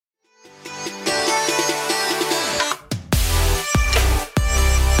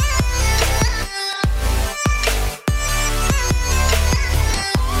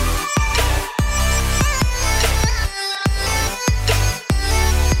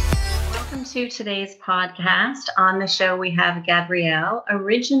to today's podcast. On the show, we have Gabrielle,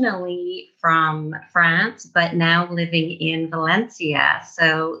 originally from France, but now living in Valencia.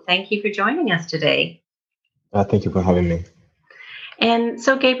 So thank you for joining us today. Thank you for having me. And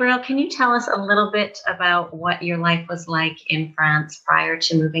so, Gabrielle, can you tell us a little bit about what your life was like in France prior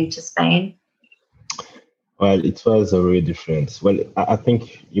to moving to Spain? Well, it was very different. Well, I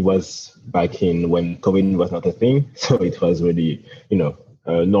think it was back in when COVID was not a thing. So it was really,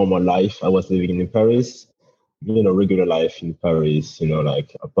 a normal life. I was living in Paris, regular life in Paris,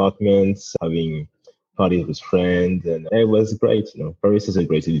 like apartments, having parties with friends. And it was great. Paris is a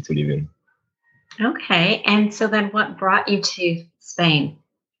great city to live in. Okay. And so then what brought you to Spain?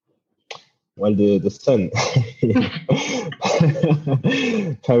 Well, the sun.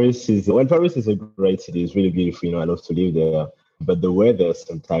 Paris is a great city. It's really beautiful. I love to live there. But the weather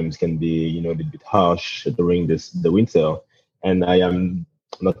sometimes can be, a little bit harsh during the winter. And I am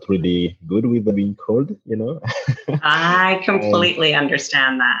not really good with being cold. I completely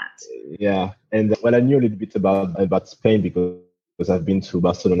understand that. Yeah. And I knew a little bit about Spain because I've been to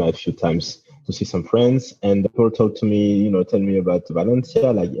Barcelona a few times to see some friends, and people told to me, tell me about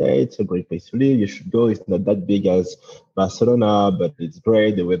Valencia, like, yeah, it's a great place to live. You should go. It's not that big as Barcelona, but it's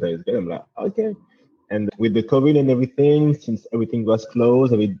great. The weather is good. I'm like, okay. And with the COVID and everything, since everything was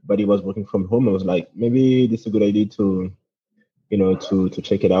closed, everybody was working from home, I was like, maybe this is a good idea to, to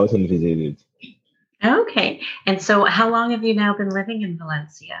check it out and visit it. Okay. And so how long have you now been living in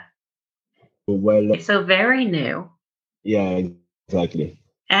Valencia? Well, so very new. Yeah, exactly.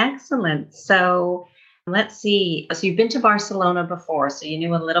 Excellent. So let's see. So you've been to Barcelona before, so you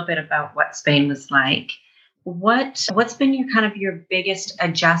knew a little bit about what Spain was like. What's been your biggest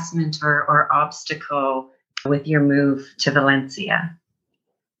adjustment or obstacle with your move to Valencia?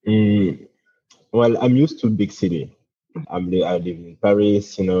 Well, I'm used to big city. I live in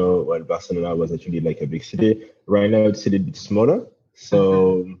Paris, while Barcelona was actually like a big city. Right now it's a little bit smaller.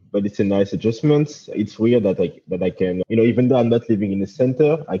 So, but it's a nice adjustment. It's weird that I can, even though I'm not living in the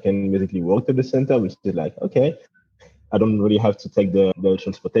center, I can basically walk to the center, which is like, okay, I don't really have to take the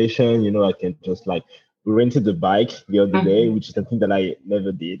transportation. I can just we rented the bike the other day, which is something that I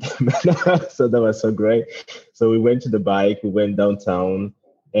never did. So that was so great. So we went to the bike, we went downtown,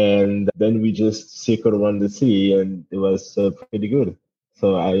 and then we just circled around the city, and it was pretty good.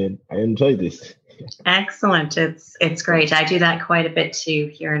 So I enjoyed this. Excellent. It's great. I do that quite a bit too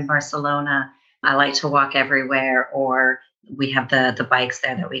here in Barcelona. I like to walk everywhere, or we have the bikes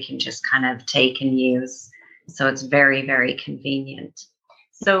there that we can just kind of take and use. So it's very, very convenient.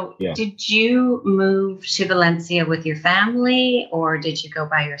 So Did you move to Valencia with your family, or did you go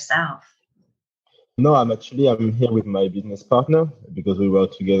by yourself? No, I'm here with my business partner because we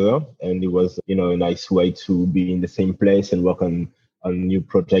work together, and it was, a nice way to be in the same place and work on new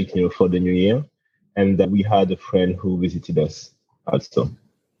project, for the new year. And we had a friend who visited us also.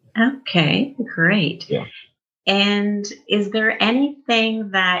 Okay, great. Yeah. And is there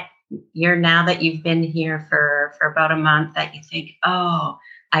anything that now that you've been here for about a month that you think, oh,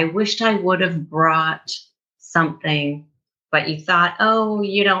 I wished I would have brought something, but you thought, oh,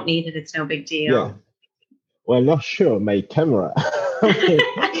 you don't need it. It's no big deal. Yeah. Well, not sure. My camera.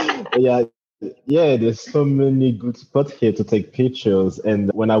 Yeah. Yeah, there's so many good spots here to take pictures. And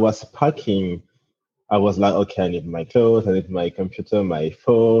when I was packing, I was like, okay, I need my clothes, I need my computer, my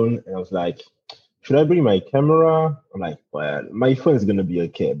phone. And I was like, should I bring my camera? I'm like, well, my phone is going to be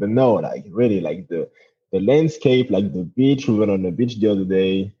okay. But no, really, the landscape, the beach. We went on the beach the other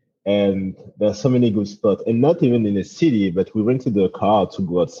day, and there's so many good spots. And not even in the city, but we rented a car to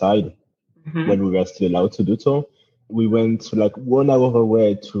go outside when we were still allowed to do so. We went to 1 hour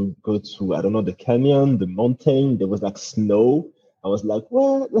away to go to, I don't know, the canyon, the mountain. There was snow. I was like,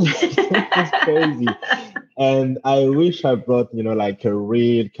 what? That's crazy. And I wish I brought, a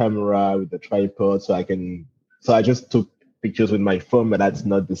real camera with a tripod so I just took pictures with my phone, but that's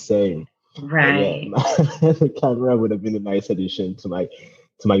not the same. Right. The camera would have been a nice addition to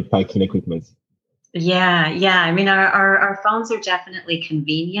my packing equipment. Yeah. I mean, our phones are definitely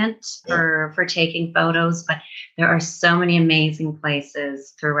convenient for taking photos, but there are so many amazing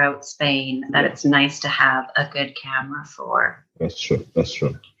places throughout Spain that it's nice to have a good camera for. That's true.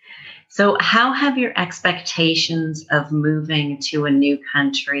 So how have your expectations of moving to a new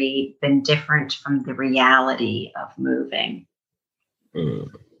country been different from the reality of moving?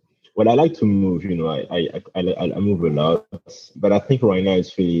 Well, I like to move, I move a lot, but I think right now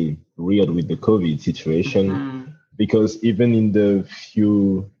it's really weird with the COVID situation, because even in the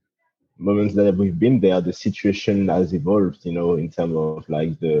few moments that we've been there, the situation has evolved, in terms of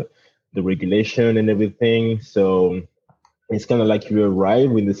the regulation and everything. So It's kind of like you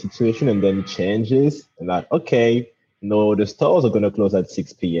arrive in the situation and then it changes. And like, okay, no, the stores are going to close at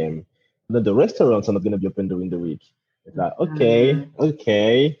 6 p.m. Then the restaurants are not going to be open during the week. It's like, okay, Mm.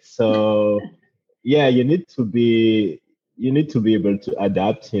 okay. So yeah, you need to be able to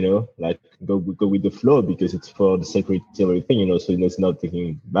adapt, like go with the flow because it's for the security of everything, so it's not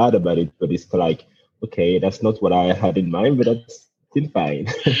thinking bad about it, but it's like, okay, that's not what I had in mind, but that's still fine.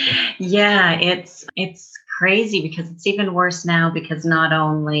 Yeah, it's crazy because it's even worse now because not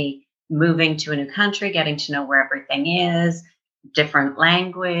only moving to a new country, getting to know where everything is, different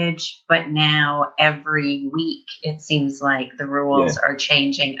language, but now every week it seems like the Yeah, rules are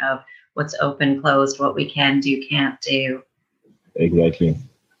changing of what's open, closed, what we can do, can't do. exactly.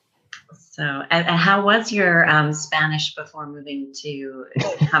 So, and how was your Spanish before moving to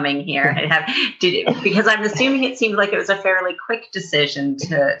coming here? Because I'm assuming it seemed like it was a fairly quick decision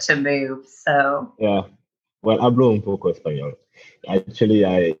to move. So, Yeah. Well, hablo un poco español. Actually,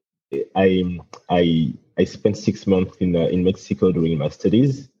 I spent 6 months in Mexico doing my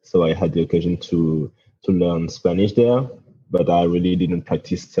studies, so I had the occasion to learn Spanish there, but I really didn't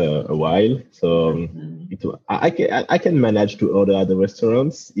practice a while. So mhm. I can manage to order at the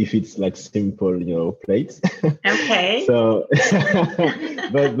restaurants if it's like simple, plates. Okay. So,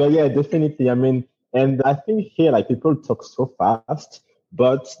 but yeah, definitely. I mean, and I think here like people talk so fast,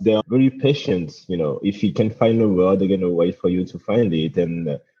 but they're very patient. If you can find a word, they're gonna wait for you to find it,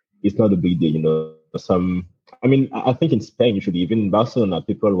 and it's not a big deal. I mean, I think in Spain, usually, even in Barcelona,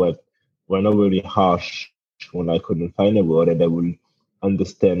 people were not really harsh when I couldn't find a word, and they will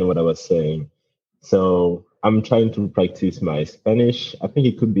understand what I was saying. So I'm trying to practice my Spanish. I think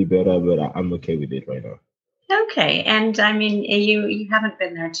it could be better, but I'm okay with it right now. Okay. And I mean, you haven't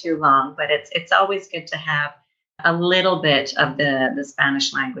been there too long, but it's always good to have a little bit of the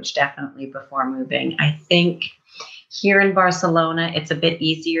Spanish language definitely before moving. I think here in Barcelona, it's a bit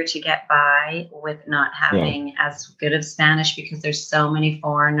easier to get by with not Yeah, having as good of Spanish because there's so many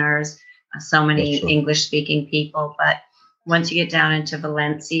foreigners, so that's many true. English speaking people. But once you get down into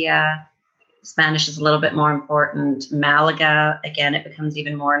Valencia, Spanish is a little bit more important. Malaga, again, it becomes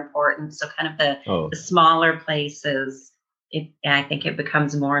even more important. So kind of the Oh, smaller places, I think it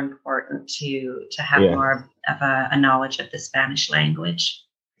becomes more important to have yeah. more of a knowledge of the Spanish language.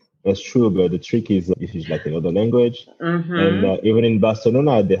 That's true, but the trick is if it's like another language, and Mm-hmm. even in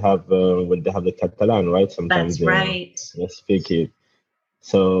Barcelona they have when they have the Catalan, right? That's Sometimes right. they speak it,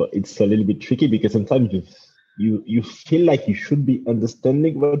 so it's a little bit tricky because sometimes you feel like you should be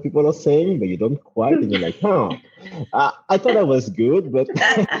understanding what people are saying, but you don't quite, and you're like, huh, I thought I was good, but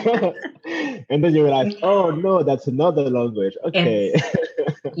and then you realize, oh no, that's another language. Okay,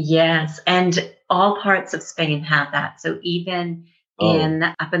 It's Yes, and all parts of Spain have that. So even oh, in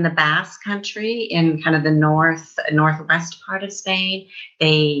up in the Basque Country, in kind of the northwest part of Spain,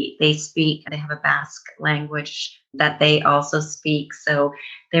 they have a Basque language that they also speak. So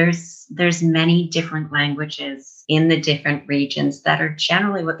there's many different languages in the different regions that are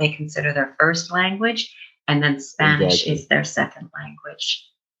generally what they consider their first language, and then Spanish exactly. is their second language.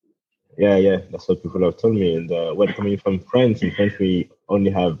 Yeah, yeah, that's what people have told me. And when coming from France, in France we only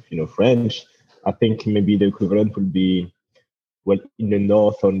have French. I think maybe the equivalent would be, well, in the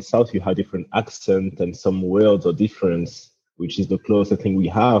north or in the south you have different accent and some words or difference, which is the closest thing we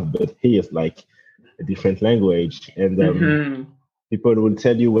have. But here it's like a different language, and Hmm. people will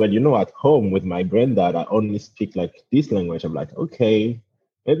tell you, well, at home with my granddad, I only speak like this language. I'm like, okay,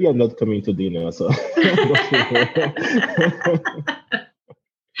 maybe I'm not coming to dinner, so don't feel bad.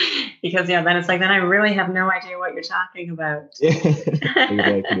 Because yeah, then it's like then I really have no idea what you're talking about. Yeah,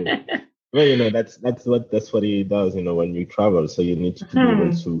 exactly. Well, that's what he does, when you travel. So you need to be able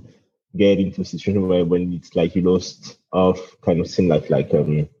Hmm. to get into a situation where when it's like you lost of kind of seem like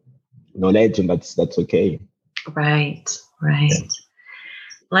knowledge, and that's okay. Right, Yeah. right.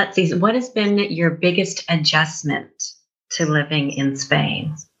 Let's see. So what has been your biggest adjustment to living in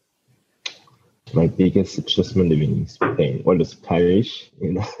Spain? My biggest adjustment living in Spain, well, the Spanish,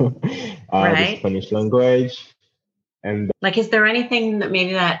 the Right? Spanish language, and Like, is there anything that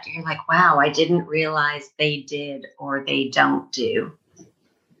maybe that you're like, wow, I didn't realize they did or they don't do?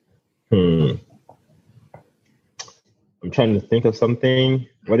 hmm, I'm trying to think of something.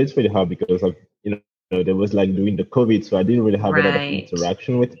 Well, it's really hard because there was like during the COVID, so I didn't really have a lot of Right.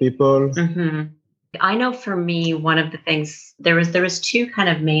 interaction with people. Hmm. I know for me, one of the things there was two kind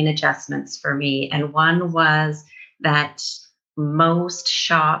of main adjustments for me, and one was that most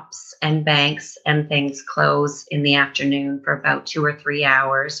shops and banks and things close in the afternoon for about 2 or 3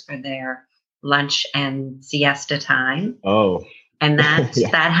 hours for their lunch and siesta time. Oh, And that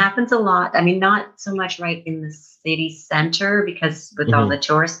Yeah. that happens a lot. I mean, not so much right in the city center because with all the Hmm.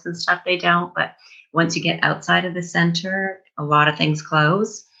 tourists and stuff, they don't. But once you get outside of the center, a lot of things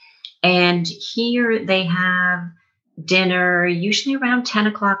close. And here they have dinner usually around 10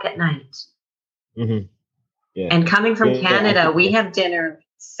 o'clock at night. Hmm. Yeah. And coming from Yeah. I Canada, think. we Yeah. have dinner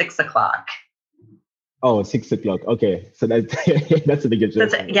 6 o'clock. Oh, 6 o'clock. Okay, so that's a big That's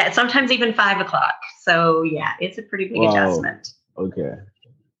adjustment. yeah, sometimes even 5 o'clock. So yeah, it's a pretty big Wow. adjustment. Okay.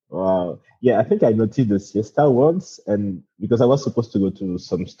 Wow. Yeah, I think I noticed the siesta once, and because I was supposed to go to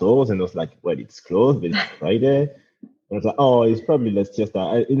some stores, and I was like, well, it's closed, but it's Friday. And I was like, oh, it's probably the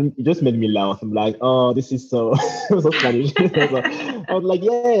siesta. It just made me laugh. I'm like, oh, this is so, so Spanish. I was like,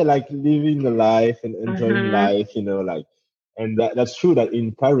 yeah, like living the life and enjoying Hmm. life, like, and that's true that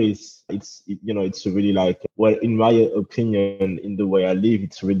in Paris, it's really like, well, in my opinion, in the way I live,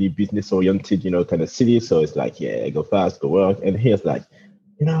 it's really business oriented, kind of city. So it's like, yeah, go fast, go work. And here's like,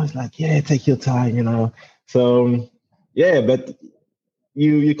 it's like, yeah, take your time. So yeah, but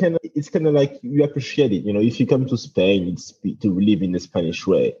you can, it's kind of like you appreciate it. If you come to Spain, it's to live in the Spanish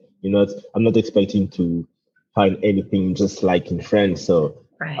way. I'm not expecting to find anything just like in France. So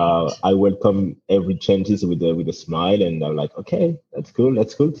Right. I welcome every changes with a smile, and I'm like, okay, that's cool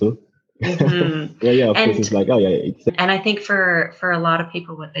too. Hmm. Yeah, yeah. Of course, And it's like, oh yeah, it's. and I think for a lot of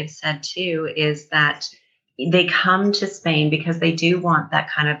people, what they've said too is that they come to Spain because they do want that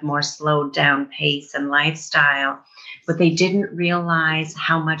kind of more slowed down pace and lifestyle, but they didn't realize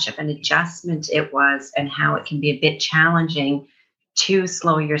how much of an adjustment it was and how it can be a bit challenging to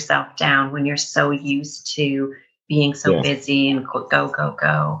slow yourself down when you're so used to being so Yeah. busy and go, go,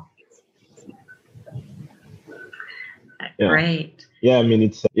 go. Yeah. Great. Yeah, I mean,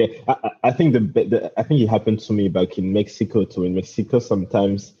 it's yeah. I think I think it happened to me back in Mexico too. In Mexico,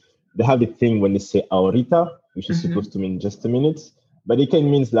 sometimes they have a thing when they say ahorita, which is supposed Hmm. to mean just a minute, but it can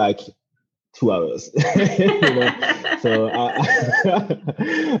mean like 2 hours. So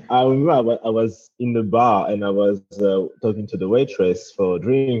I remember I was in the bar and I was talking to the waitress for a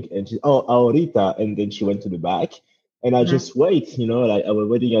drink, and she, oh, ahorita, and then she went to the back, and I just wait, like I was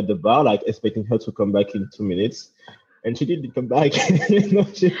waiting at the bar, like expecting her to come back in 2 minutes, and she didn't come back.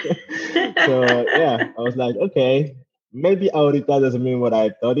 So yeah, I was like, okay, maybe ahorita doesn't mean what I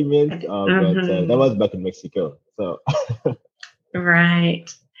thought it meant, but that Hmm. was back in Mexico. So. Right.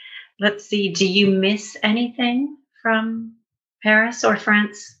 Let's see. Do you miss anything from Paris or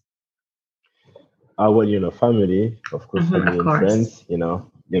France? Well, family, of course, Hmm, of family and course. friends.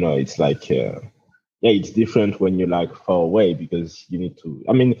 It's like, yeah, it's different when you're like far away because you need to.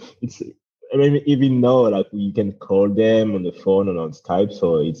 I mean, it's. I mean, even though like you can call them on the phone and on Skype,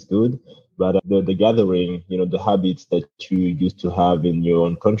 so it's good. But the gathering, the habits that you used to have in your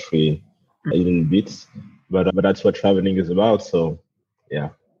own country, a little bit. But that's what traveling is about. So, yeah.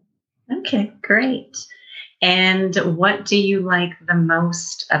 Okay, great. And what do you like the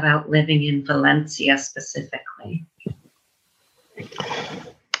most about living in Valencia specifically?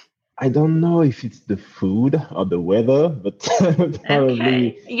 I don't know if it's the food or the weather, but probably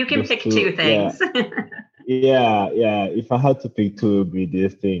Okay, you can those pick two. two Yeah, things. yeah, yeah. If I had to pick two, it would be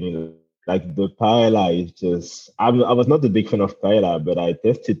this thing. Like the paella is just. I was not a big fan of paella, but I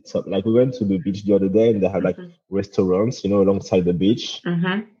tasted some. Like we went to the beach the other day, and they have like Hmm. restaurants, alongside the beach.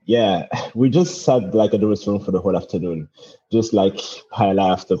 Hmm. Yeah, we just sat like at the restaurant for the whole afternoon, just like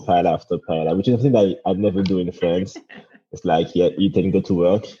paella after paella after paella, which is something that I'd never do in France. It's like, yeah, eat and go to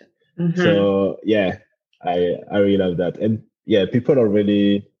work. Hmm. So yeah, I really love that. And yeah, people are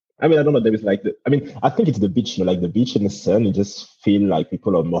really. I mean, I don't know. There is like I mean, I think it's the beach. Like the beach and the sun. You just feel like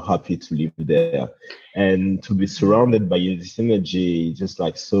people are more happy to live there, and to be surrounded by this energy, just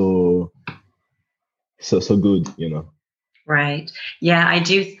like so good. Right. Yeah, I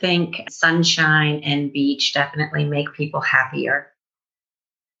do think sunshine and beach definitely make people happier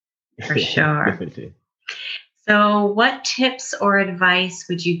for Yeah, sure. definitely. So, what tips or advice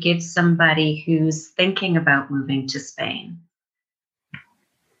would you give somebody who's thinking about moving to Spain?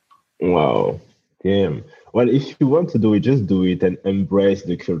 Wow. Damn. Well, if you want to do it, just do it and embrace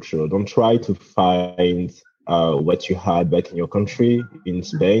the culture. Don't try to find what you had back in your country in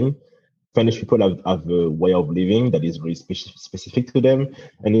Spain. Spanish people have a way of living that is really specific to them.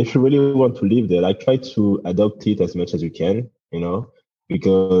 And if you really want to live there, like try to adopt it as much as you can,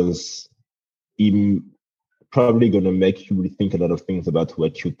 because it's probably going to make you rethink a lot of things about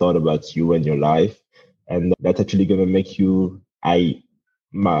what you thought about you and your life. And that's actually going to make you,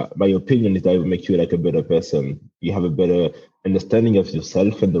 my opinion is that it will make you like a better person. You have a better understanding of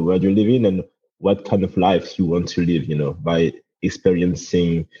yourself and the world you live in and what kind of life you want to live, by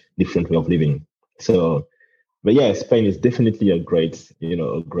experiencing different way of living. So But yeah, Spain is definitely a great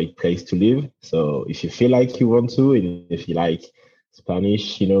place to live. So if you feel like you want to, and if you like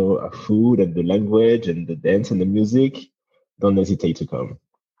Spanish, food and the language and the dance and the music, don't hesitate to come.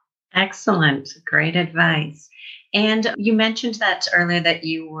 Excellent. Great advice. And you mentioned that earlier that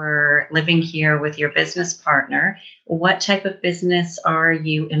you were living here with your business partner. What type of business are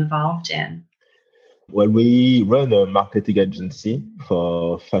you involved in? Well, we run a marketing agency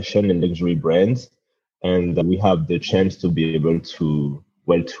for fashion and luxury brands, and we have the chance to be able to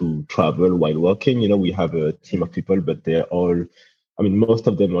travel while working. We have a team of people, but most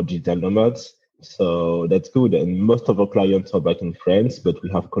of them are digital nomads. So that's good. And most of our clients are back in France, but we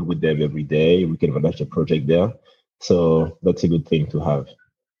have call with them every day. We can manage the project there. So that's a good thing to have.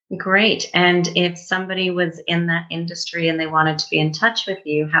 Great. And if somebody was in that industry and they wanted to be in touch with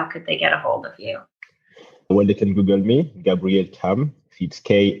you, how could they get a hold of you? Well, they can Google me, Gabriel Kaam. It's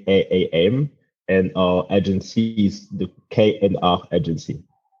Kaam, and our agency is the KNR agency.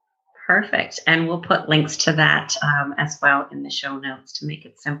 Perfect. And we'll put links to that as well in the show notes to make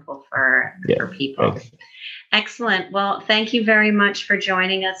it simple for people. Thanks. Excellent. Well, thank you very much for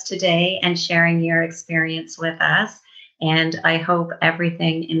joining us today and sharing your experience with us. And I hope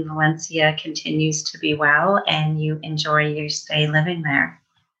everything in Valencia continues to be well and you enjoy your stay living there.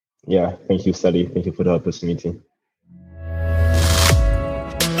 Yeah, thank you, Sally. Thank you for the opportunity.